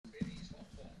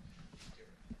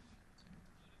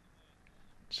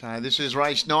So this is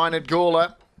race 9 at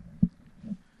Gawler.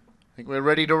 I think we're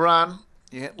ready to run.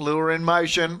 Yeah, lure in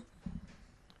motion.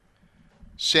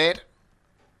 Set.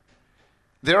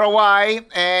 They're away,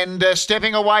 and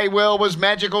stepping away well was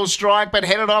Magical Strike, but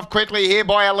headed off quickly here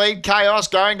by Elite Chaos.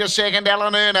 Going to second,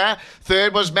 Alan Erner.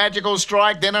 Third was Magical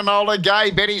Strike, then Enola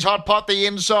Gay. Betty's Hot Pot the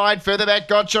inside. Further back,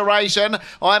 Gotcha Racing.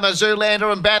 I'm a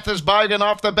Zoolander and Bathurst Bogan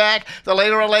off the back. The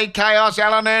leader, Elite Chaos.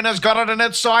 Alan Erner's got it in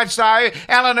its sights, though.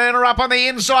 Alan Erner up on the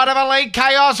inside of Elite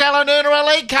Chaos. Alan Erner,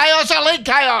 Elite Chaos, Elite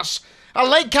Chaos.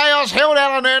 Elite Chaos held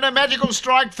Alan Erner. Magical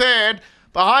Strike third.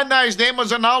 Behind those then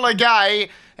was Enola Gay.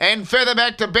 And further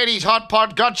back to Betty's Hot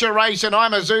Pot, Gotcha Racing,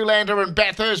 I'm a Zoolander and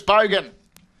Bathurst Bogan.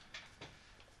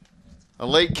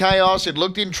 Elite Chaos, it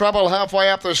looked in trouble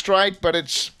halfway up the straight, but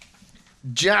it's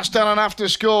just done enough to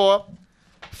score.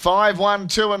 5, 1,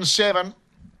 2 and 7.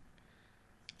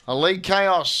 Elite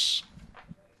Chaos.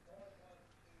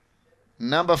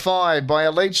 Number 5 by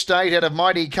Elite State out of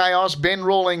Mighty Chaos. Ben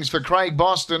Rawlings for Craig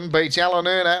Boston beats Alan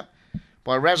Erner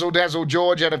by Razzle Dazzle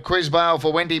George out of Quizbale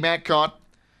for Wendy Matcott.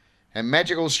 And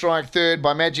Magical Strike third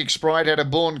by Magic Sprite out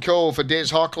of Born Call for Des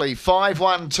Hockley. 5,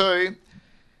 1, 2.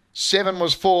 7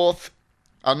 was fourth.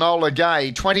 Enola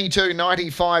Gay.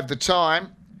 22.95 the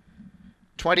time.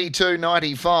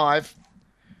 22.95.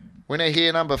 Winner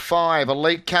here, number 5.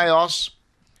 Elite Chaos.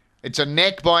 It's a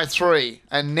neck by 3.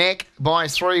 A neck by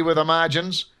 3 with the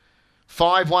margins.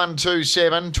 5, 1, 2,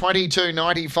 7.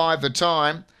 22.95 the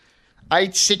time.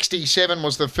 8.67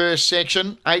 was the first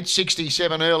section.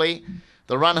 8.67 early.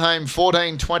 The run home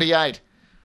 14.28.